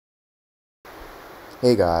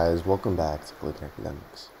Hey guys, welcome back to Click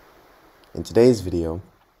Academics. In today's video,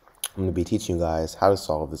 I'm going to be teaching you guys how to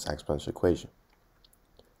solve this exponential equation.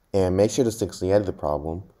 And make sure to stick to the end of the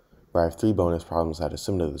problem, where I have 3 bonus problems that are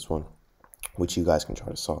similar to this one, which you guys can try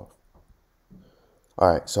to solve.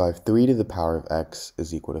 Alright, so I have 3 to the power of x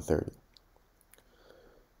is equal to 30.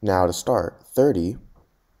 Now to start, 30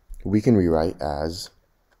 we can rewrite as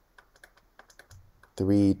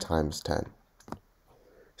 3 times 10.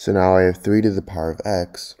 So now I have 3 to the power of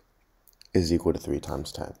x is equal to 3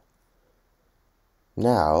 times 10.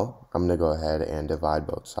 Now, I'm going to go ahead and divide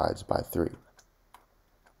both sides by 3.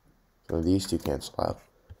 So these two cancel out.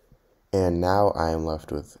 And now I am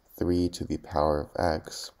left with 3 to the power of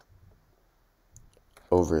x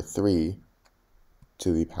over 3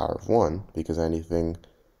 to the power of 1, because anything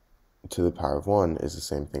to the power of 1 is the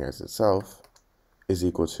same thing as itself, is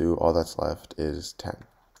equal to, all that's left is 10.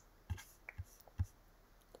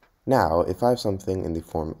 Now, if I have something in the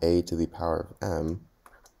form a to the power of m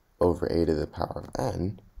over a to the power of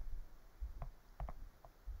n,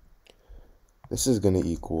 this is going to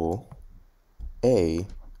equal a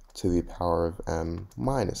to the power of m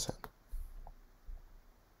minus n.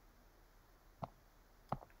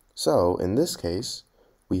 So, in this case,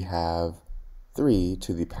 we have 3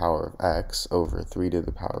 to the power of x over 3 to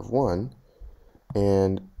the power of 1,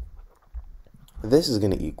 and this is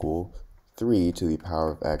going to equal 3 to the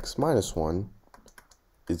power of x minus 1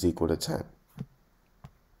 is equal to 10.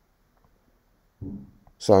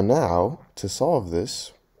 So now, to solve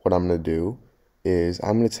this, what I'm going to do is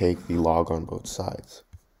I'm going to take the log on both sides.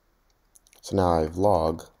 So now I have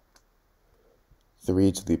log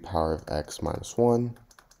 3 to the power of x minus 1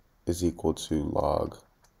 is equal to log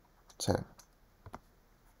 10.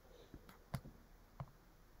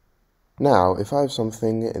 Now, if I have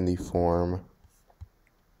something in the form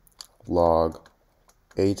log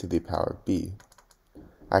a to the power of b,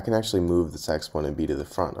 I can actually move this exponent b to the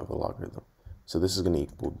front of the logarithm. So this is going to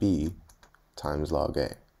equal b times log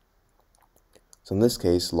a. So in this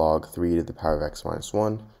case, log 3 to the power of x minus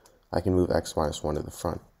 1, I can move x minus 1 to the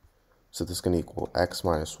front. So this is going to equal x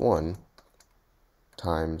minus 1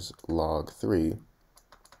 times log 3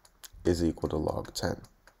 is equal to log 10.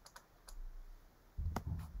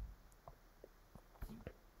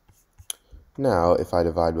 Now, if I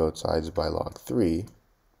divide both sides by log 3,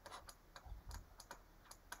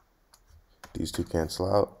 these two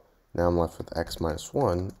cancel out. Now I'm left with x minus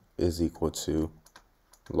 1 is equal to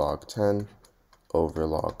log 10 over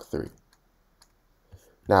log 3.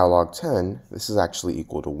 Now log 10, this is actually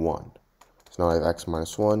equal to 1. So now I have x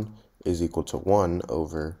minus 1 is equal to 1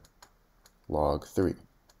 over log 3.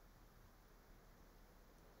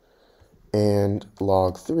 And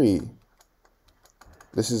log 3,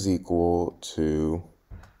 this is equal to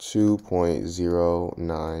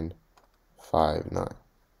 2.0959.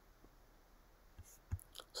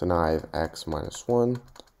 So now I have x minus 1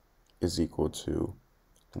 is equal to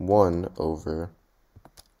 1 over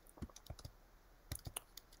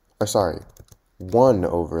log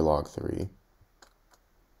 3.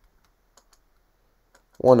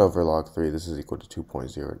 1 over log 3, this is equal to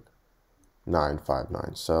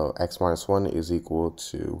 2.0959. So x minus 1 is equal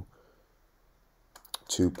to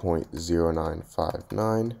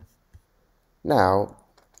 2.0959. Now,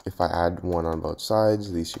 if I add 1 on both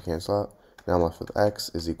sides, these should cancel out. Now I'm left with x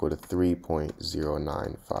is equal to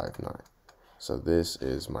 3.0959. So this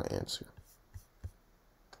is my answer.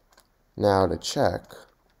 Now to check,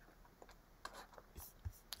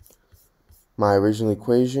 my original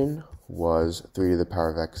equation was 3 to the power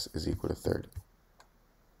of x is equal to 30.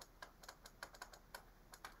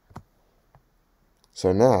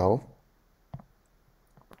 So now,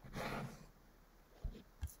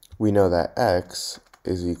 we know that x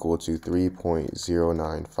is equal to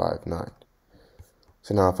 3.0959.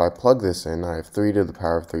 So now if I plug this in, I have 3 to the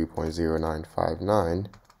power of 3.0959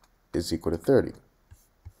 is equal to 30.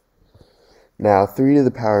 Now 3 to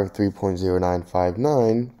the power of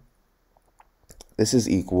 3.0959, this is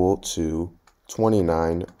equal to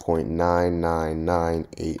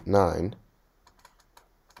 29.99989,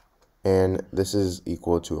 and this is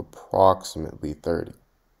equal to approximately 30.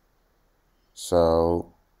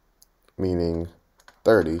 So, meaning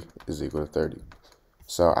 30 is equal to 30.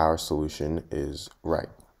 So our solution is right.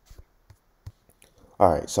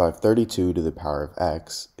 Alright, so I have 32 to the power of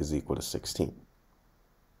x is equal to 16.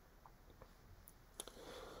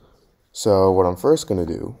 So what I'm first going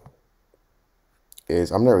to do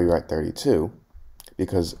is I'm going to rewrite 32,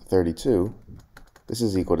 because 32, this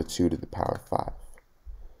is equal to 2 to the power of 5.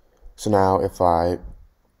 So now if I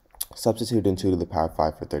substitute in 2 to the power of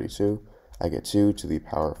 5 for 32, I get 2 to the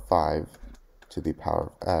power of 5 to the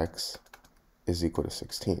power of x is equal to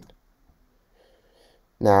 16.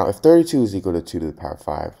 Now, if 32 is equal to 2 to the power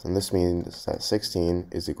 5, then this means that 16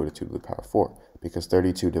 is equal to 2 to the power 4, because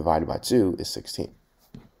 32 divided by 2 is 16.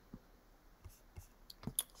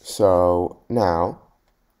 So now,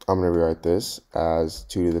 I'm going to rewrite this as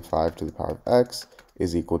 2 to the 5 to the power of x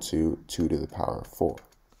is equal to 2 to the power of 4.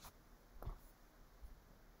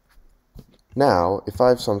 Now, if I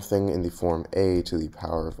have something in the form a to the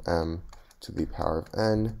power of m to the power of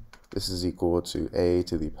n, this is equal to a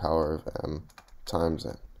to the power of m times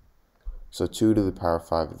n. So 2 to the power of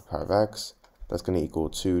 5 to the power of x, that's going to equal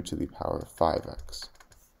 2 to the power of 5x,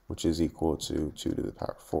 which is equal to 2 to the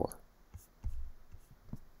power of 4.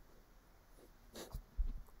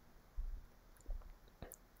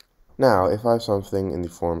 Now, if I have something in the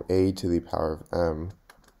form a to the power of m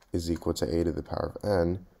is equal to a to the power of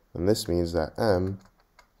n, then this means that m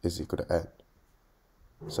is equal to n.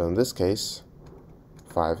 So in this case,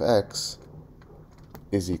 5x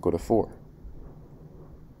is equal to 4.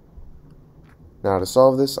 Now to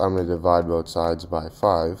solve this, I'm going to divide both sides by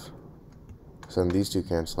 5. So then these two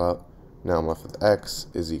cancel out. Now I'm left with x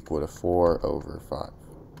is equal to 4 over 5.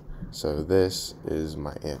 So this is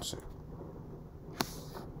my answer.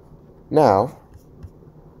 Now,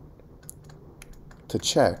 to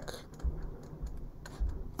check,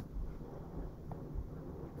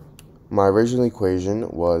 my original equation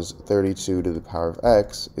was 32 to the power of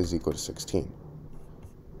x is equal to 16.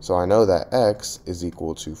 So I know that x is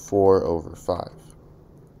equal to 4 over 5.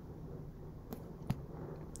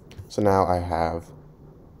 So now I have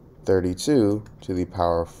 32 to the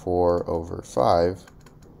power of 4 over 5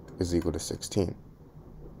 is equal to 16.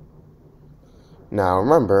 Now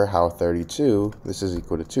remember how 32, this is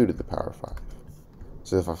equal to 2 to the power of 5.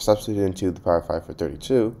 So if I substitute in 2 to the power of 5 for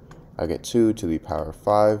 32, I get 2 to the power of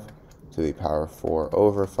 5 to the power of 4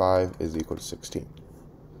 over 5 is equal to 16.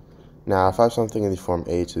 Now if I have something in the form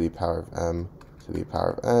a to the power of m to the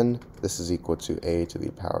power of n, this is equal to a to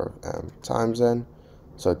the power of m times n.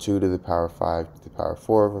 So 2 to the power of 5 to the power of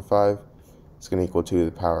 4 over 5 is going to equal 2 to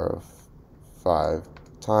the power of 5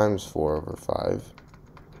 times 4 over 5.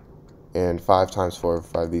 And 5 times 4 over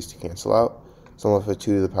 5, these two cancel out. So I'm left with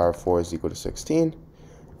 2 to the power of 4 is equal to 16.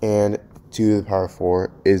 And 2 to the power of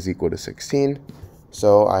 4 is equal to 16.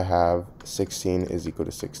 So I have 16 is equal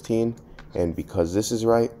to 16. And because this is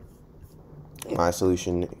right, my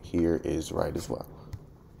solution here is right as well.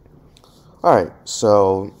 Alright,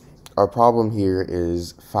 so our problem here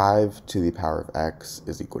is 5 to the power of x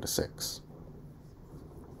is equal to 6.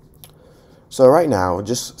 So right now,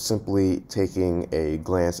 just simply taking a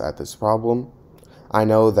glance at this problem, I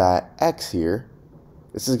know that x here,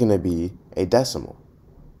 this is going to be a decimal.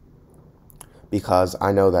 Because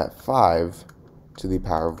I know that 5 to the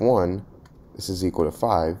power of 1, this is equal to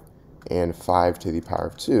 5, and 5 to the power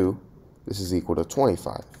of 2, this is equal to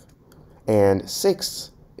 25. And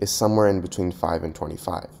 6 is somewhere in between 5 and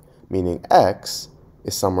 25, meaning x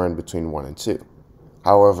is somewhere in between 1 and 2.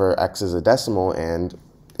 However, x is a decimal, and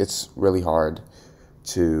it's really hard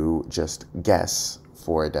to just guess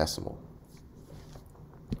for a decimal.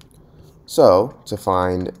 So, to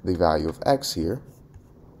find the value of x here,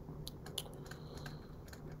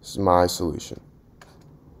 this is my solution.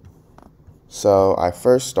 So, I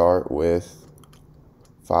first start with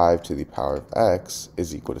 5 to the power of x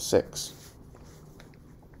is equal to 6.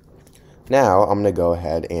 Now, I'm going to go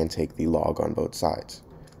ahead and take the log on both sides.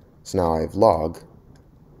 So now I have log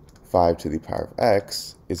 5 to the power of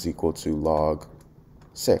x is equal to log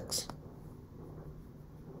 6.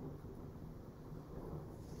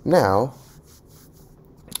 Now,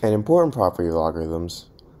 an important property of logarithms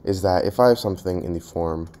is that if I have something in the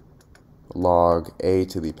form log a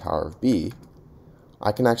to the power of b,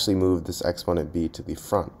 I can actually move this exponent b to the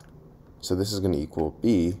front. So this is going to equal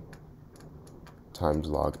b times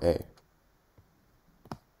log a.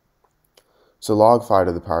 So log 5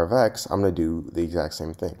 to the power of x, I'm going to do the exact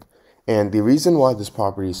same thing. And the reason why this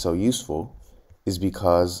property is so useful is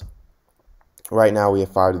because right now we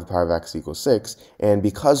have 5 to the power of x equals 6, and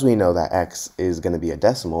because we know that x is going to be a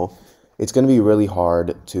decimal, it's going to be really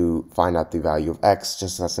hard to find out the value of x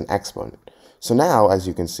just as an exponent. So now, as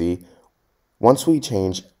you can see, once we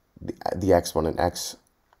change the exponent x,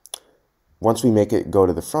 once we make it go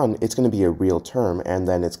to the front, it's going to be a real term, and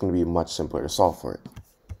then it's going to be much simpler to solve for it.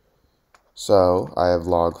 So I have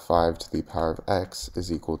log 5 to the power of x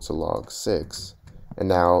is equal to log 6. And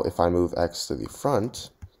now if I move x to the front,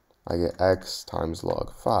 I get x times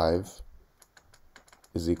log 5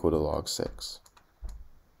 is equal to log 6.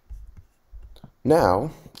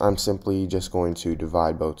 Now, I'm simply just going to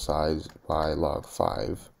divide both sides by log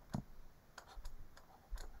 5.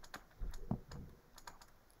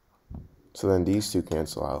 So then these two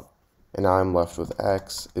cancel out. And now I'm left with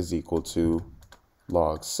x is equal to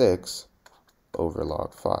log 6 over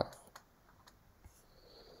log 5.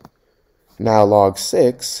 Now log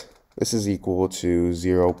 6, this is equal to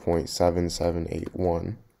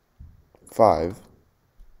 0.77815.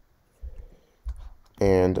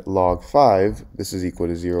 And log 5, this is equal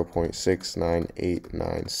to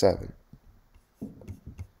 0.69897.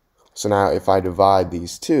 So now if I divide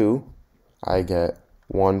these two, I get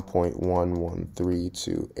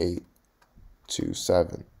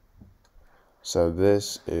 1.113287. So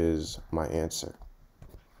this is my answer.